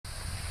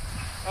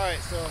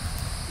Alright, so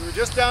we were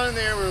just down in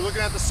there, we were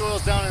looking at the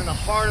soils down in the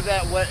heart of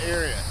that wet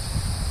area.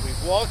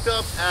 We've walked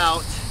up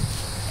out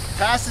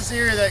past this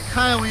area that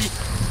kind of we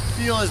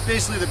feel is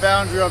basically the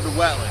boundary of the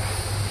wetland.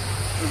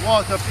 We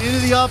walked up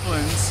into the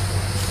uplands,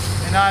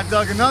 and I've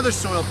dug another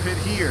soil pit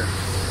here.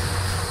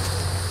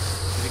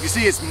 As you can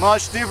see, it's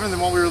much different than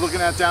what we were looking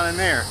at down in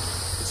there.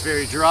 It's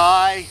very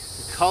dry,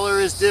 the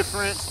color is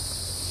different,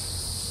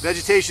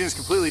 vegetation is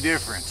completely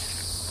different.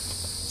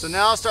 So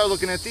now I'll start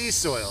looking at these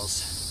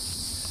soils.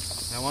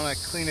 And I want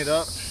to clean it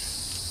up.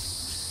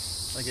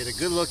 I get a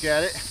good look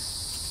at it.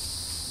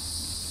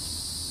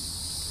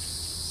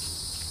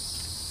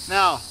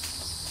 Now,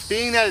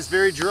 being that it's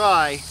very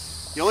dry,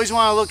 you always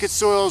want to look at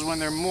soils when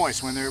they're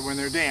moist, when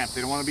they're damp.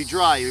 They don't want to be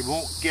dry. You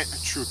won't get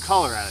a true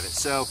color out of it.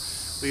 So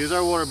we use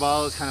our water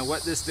bottle to kind of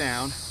wet this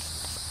down.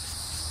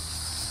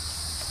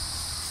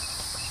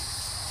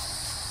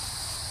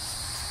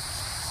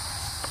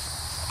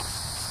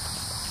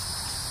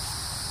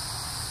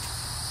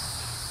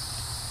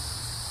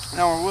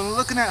 Now, when we're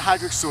looking at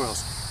hydric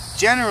soils,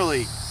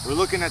 generally we're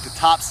looking at the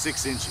top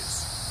 6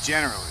 inches.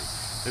 Generally,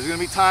 there's going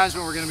to be times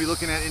when we're going to be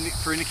looking at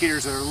for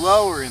indicators that are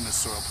lower in the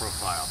soil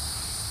profile.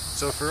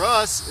 So for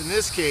us, in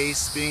this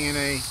case, being in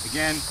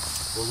again,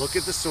 we'll look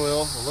at the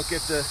soil, we'll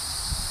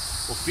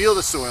feel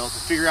the soil to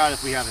figure out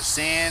if we have a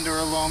sand or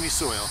a loamy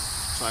soil.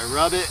 So I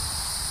rub it.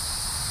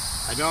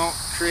 I don't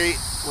create,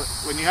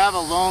 when you have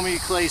a loamy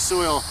clay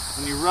soil,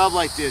 when you rub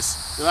like this,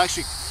 it'll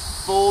actually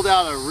fold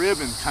out a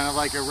ribbon, kind of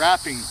like a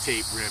wrapping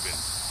tape ribbon,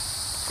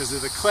 because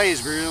the clay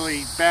is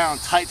really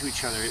bound tight to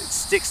each other. It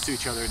sticks to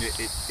each other, and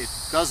it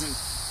doesn't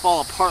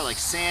fall apart like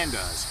sand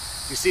does.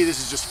 You see, this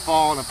is just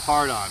falling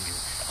apart on me.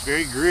 It's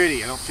very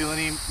gritty. I don't feel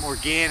any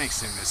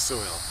organics in this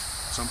soil,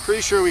 so I'm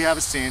pretty sure we have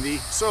a sandy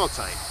soil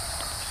type.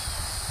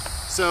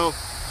 So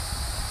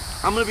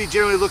I'm going to be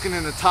generally looking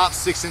in the top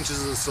 6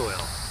 inches of the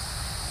soil.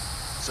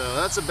 So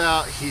that's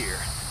about here.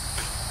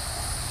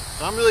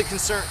 So I'm really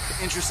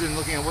interested in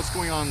looking at what's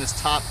going on in this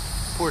top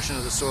portion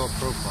of the soil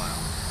profile.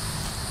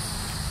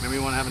 Maybe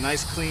you want to have a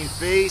nice clean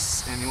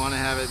face and you want to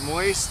have it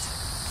moist.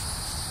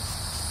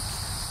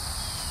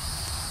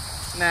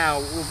 Now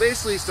we'll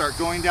basically start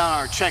going down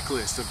our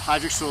checklist of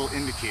hydric soil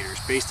indicators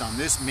based on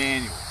this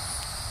manual.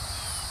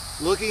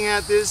 Looking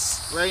at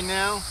this right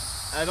now,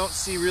 I don't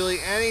see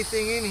really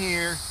anything in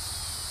here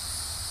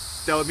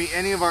that would be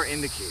any of our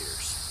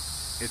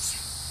indicators. It's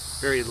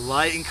very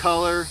light in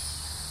color.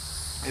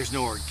 There's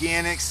no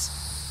organics.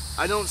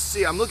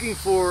 I'm looking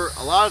for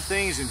a lot of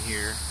things in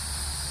here,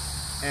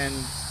 and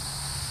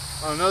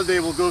on another day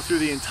we'll go through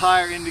the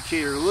entire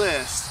indicator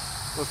list,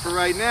 but for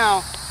right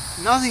now,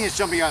 nothing is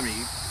jumping out at me.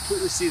 You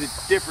completely see the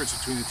difference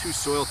between the two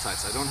soil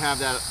types. I don't have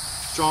that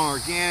strong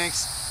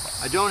organics.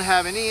 I don't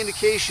have any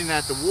indication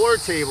that the water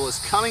table is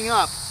coming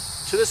up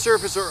to the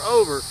surface or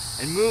over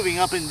and moving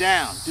up and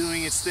down,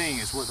 doing its thing.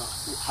 Is what the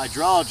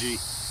hydrology,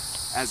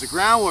 as the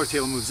groundwater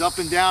table moves up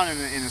and down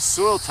in a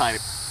soil type,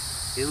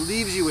 it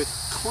leaves you with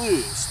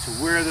clues to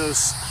where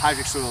those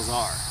hydric soils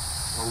are,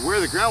 or where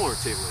the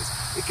groundwater table is.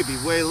 It could be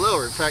way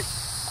lower. In fact,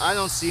 I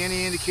don't see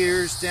any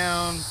indicators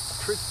down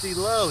pretty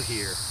low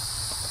here.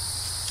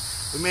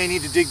 We may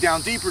need to dig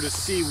down deeper to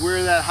see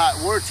where that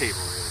hot water table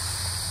is.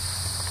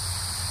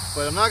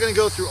 But I'm not going to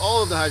go through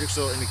all of the hydric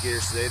soil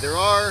indicators today. There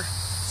are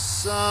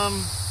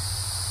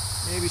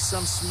maybe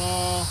some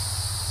small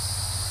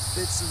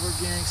bits of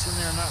organics in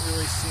there. I'm not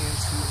really seeing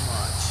too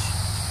much.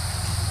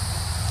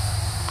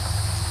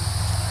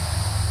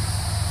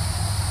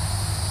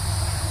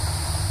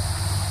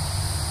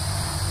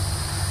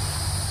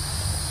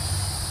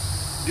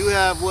 Do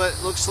have what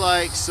looks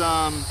like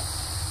some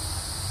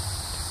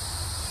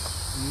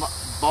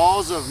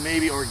balls of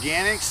maybe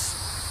organics.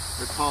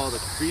 They're called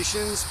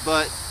accretions,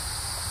 but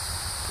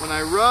when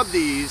I rub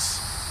these,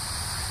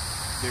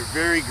 they're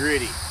very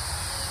gritty.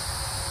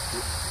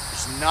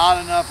 There's not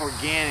enough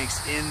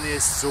organics in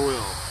this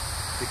soil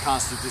to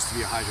constitute this to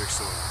be a hydric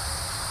soil.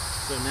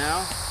 So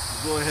now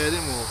we'll go ahead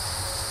and we'll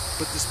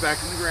put this back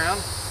in the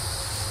ground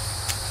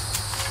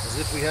as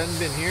if we hadn't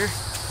been here.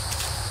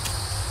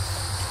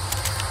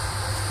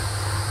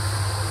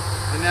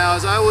 And now,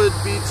 as I would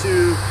be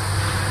to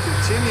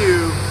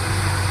continue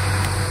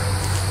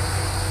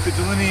to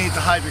delineate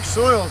the hydric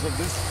soils of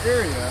this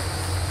area,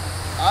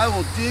 I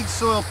will dig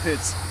soil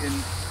pits in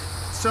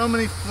so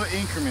many foot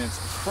increments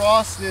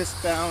across this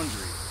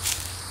boundary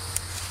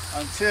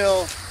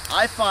until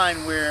I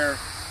find where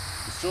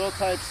the soil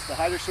types, the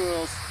hydric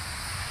soils,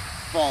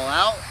 fall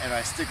out, and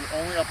I stick with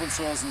only upland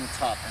soils in the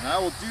top. And I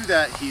will do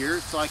that here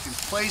so I can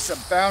place a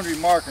boundary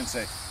marker and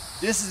say,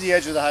 this is the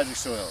edge of the hydric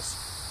soils.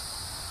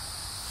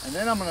 And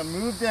then I'm going to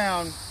move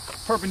down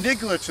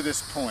perpendicular to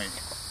this point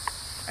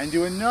and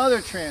do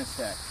another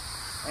transect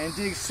and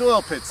dig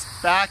soil pits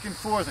back and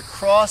forth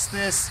across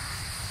this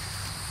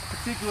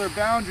particular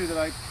boundary that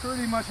I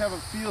pretty much have a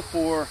feel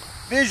for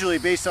visually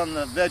based on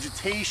the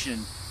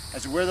vegetation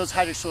as to where those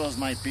hydric soils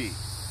might be.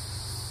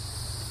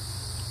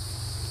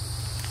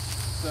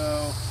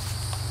 So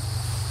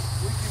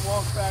we can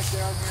walk back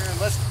down here and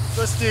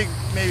let's dig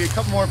maybe a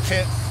couple more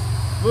pits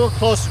a little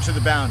closer to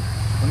the boundary.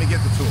 let me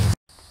get the tools.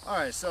 All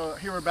right, so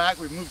here we're back.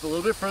 We've moved a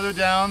little bit further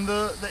down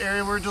the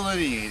area we're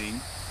delineating,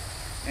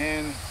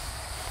 and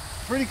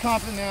pretty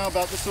confident now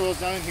about the soils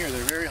down in here.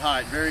 They're very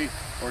hot, very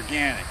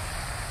organic,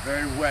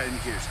 very wet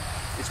indicators.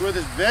 It's where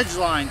this veg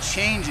line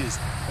changes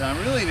that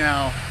I'm really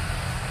now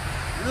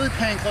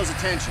paying close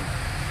attention.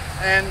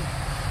 And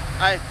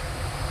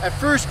at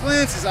first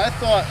glances, I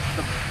thought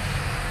the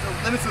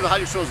limits of the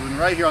hydric soils would be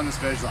right here on this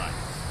veg line.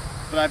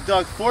 But I've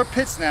dug 4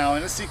 pits now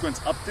in a sequence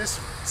up this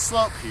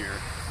slope here,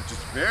 which is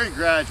very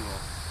gradual,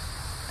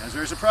 and it's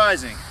very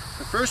surprising.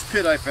 The first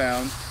pit I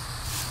found,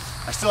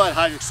 I still had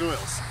hydric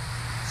soils.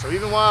 So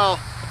even while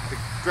the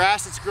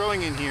grass that's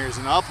growing in here is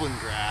an upland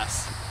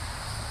grass,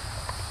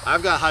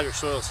 I've got hydric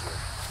soils here.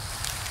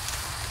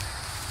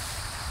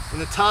 In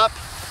the top,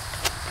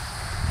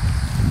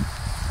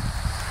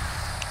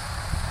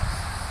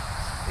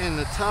 in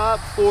the top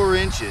 4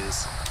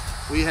 inches,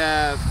 we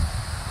have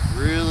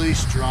really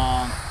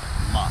strong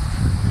muck.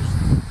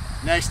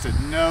 There's next to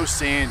no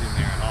sand in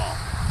there at all.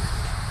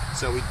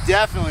 So we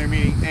definitely are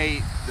meeting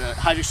the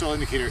hydric soil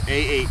indicator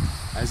A8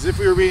 as if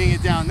we were reading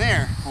it down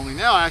there, only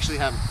now I actually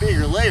have a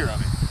bigger layer of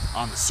it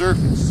on the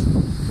surface.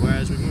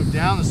 Whereas we move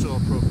down the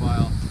soil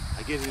profile,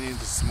 I get into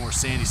some more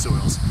sandy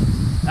soils.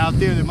 Out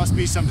there must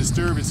be some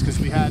disturbance because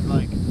we had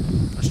like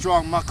a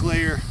strong muck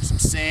layer, some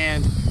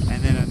sand,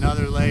 and then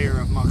another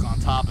layer of muck on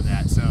top of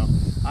that. So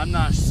I'm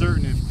not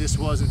certain if this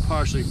wasn't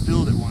partially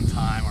filled at one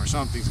time or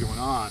something's going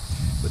on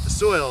with the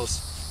soils.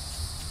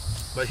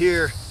 But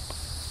here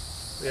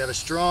we have a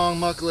strong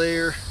muck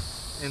layer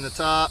in the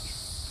top,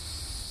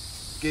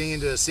 getting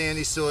into a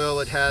sandy soil.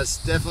 It has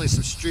definitely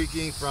some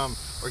streaking from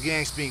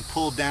organics being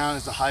pulled down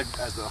as the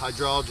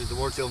hydrology, the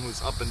work tail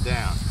moves up and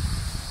down.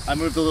 I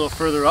moved a little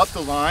further up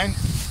the line,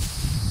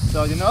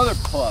 dug another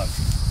plug.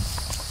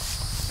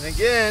 And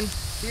again,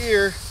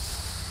 here,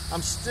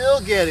 I'm still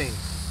getting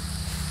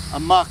a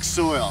muck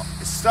soil.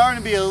 It's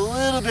starting to be a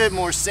little bit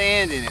more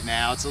sand in it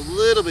now. It's a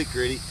little bit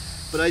gritty,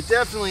 but I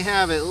definitely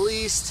have at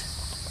least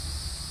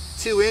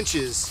 2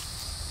 inches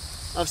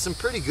of some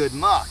pretty good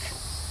muck.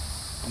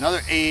 Another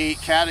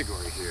A8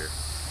 category here.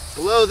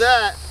 Below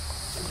that,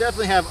 we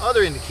definitely have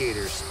other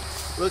indicators.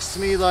 Looks to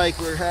me like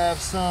we have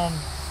some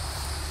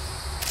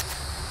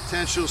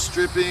potential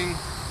stripping.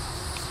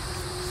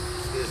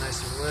 Get it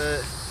nice and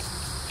wet.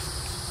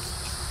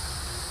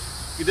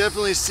 You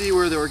definitely see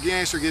where the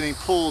organics are getting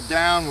pulled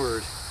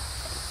downward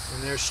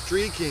and they're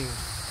streaking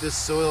this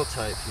soil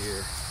type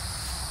here.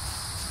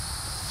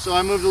 So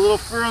I moved a little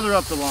further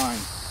up the line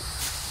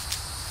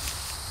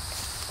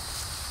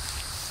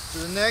to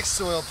the next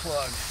soil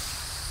plug.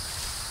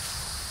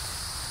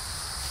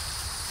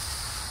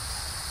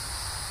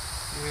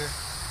 Here,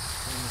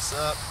 clean this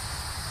up.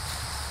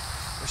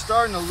 We're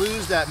starting to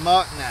lose that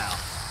muck now.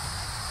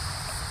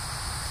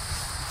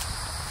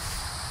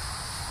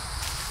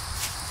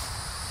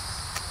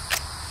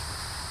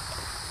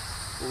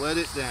 Let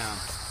it down.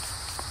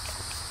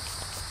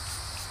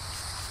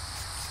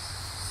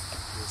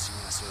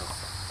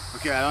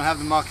 Okay, I don't have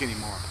the muck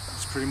anymore.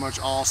 It's pretty much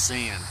all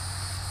sand.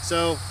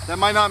 So that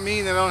might not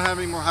mean that I don't have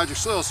any more hydric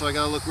soil, so I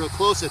gotta look real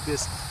close at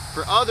this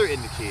for other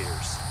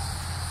indicators.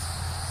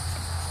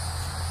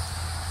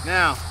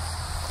 Now,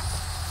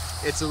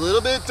 it's a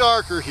little bit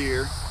darker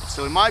here,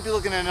 so we might be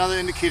looking at another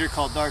indicator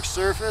called dark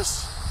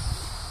surface.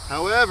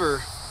 However,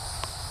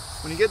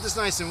 when you get this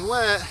nice and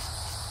wet,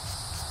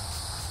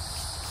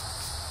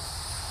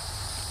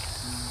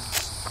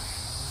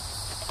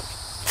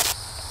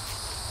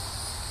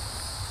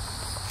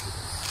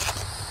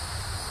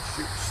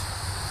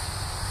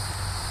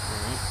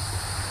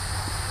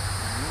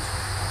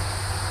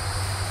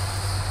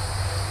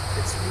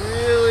 it's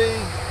really,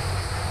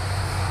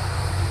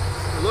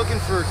 we're looking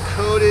for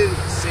coated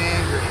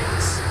sand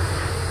grains,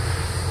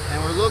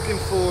 and we're looking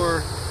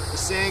for the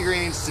sand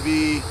grains to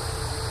be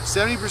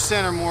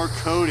 70% or more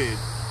coated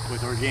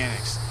with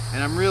organics,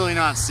 and I'm really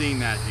not seeing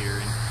that here.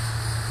 And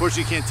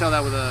unfortunately, you can't tell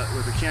that with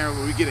a camera,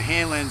 but we get a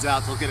hand lens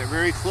out to look at it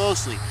very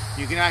closely.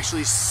 You can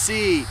actually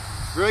see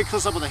very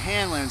close up with a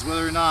hand lens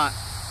whether or not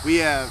we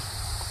have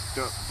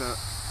the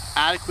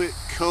adequate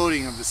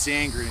coating of the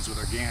sand grains with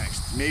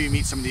organics to maybe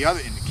meet some of the other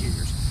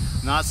indicators.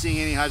 Not seeing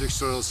any hydric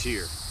soils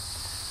here.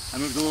 I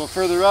moved a little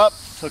further up,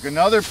 took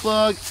another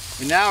plug,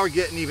 and now we're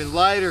getting even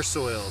lighter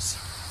soils.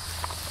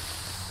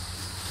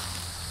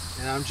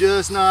 And I'm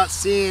just not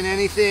seeing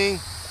anything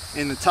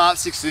in the top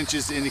 6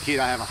 inches to indicate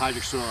I have a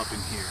hydric soil up in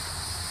here.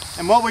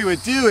 And what we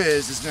would do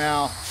is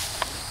now,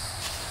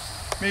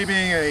 me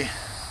being a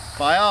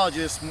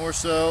biologist more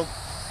so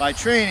by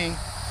training,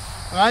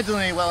 when I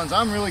delineate wetlands,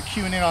 I'm really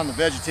cueing in on the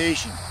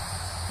vegetation.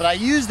 But I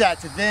use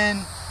that to then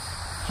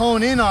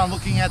hone in on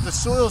looking at the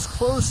soils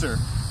closer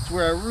to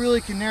where I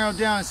really can narrow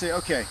down and say,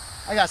 okay,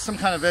 I got some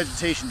kind of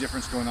vegetation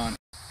difference going on.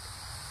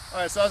 All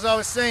right, so as I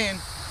was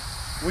saying,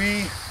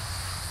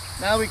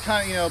 now we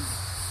kind of,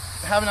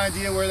 have an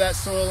idea where that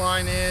soil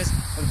line is,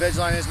 where the veg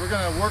line is. We're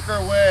gonna work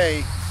our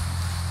way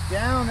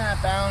down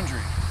that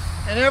boundary.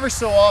 And every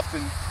so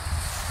often,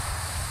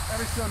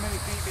 every so many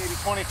feet, maybe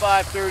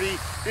 25, 30,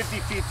 50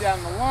 feet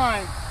down the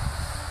line,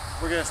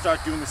 we're going to start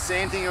doing the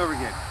same thing over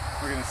again.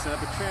 We're going to set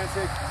up a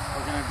transect,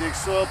 we're going to dig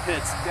soil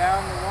pits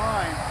down the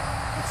line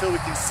until we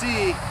can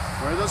see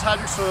where those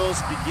hydric soils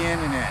begin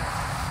and end.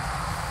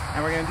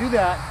 And we're going to do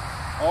that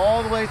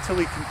all the way till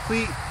we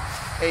complete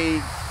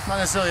not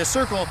necessarily a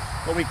circle,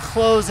 but we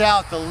close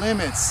out the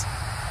limits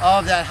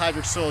of that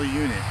hydric soil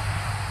unit.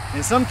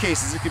 In some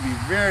cases, it could be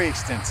very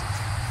extensive,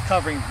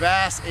 covering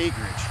vast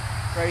acreage.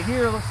 Right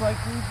here, it looks like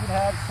we could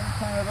have some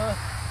kind of a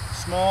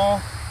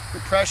small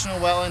depressional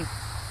wetland,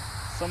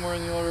 somewhere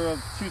in the order of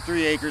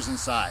 2-3 acres in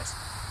size.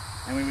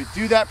 And we would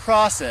do that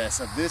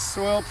process of this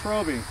soil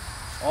probing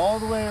all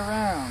the way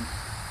around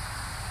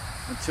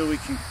until we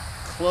can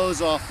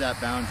close off that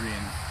boundary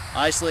and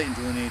isolate and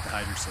delineate the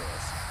hydric soils.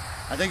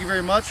 I thank you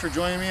very much for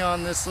joining me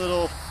on this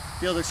little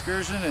field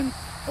excursion, and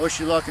I wish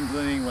you luck in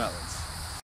delineating wetlands.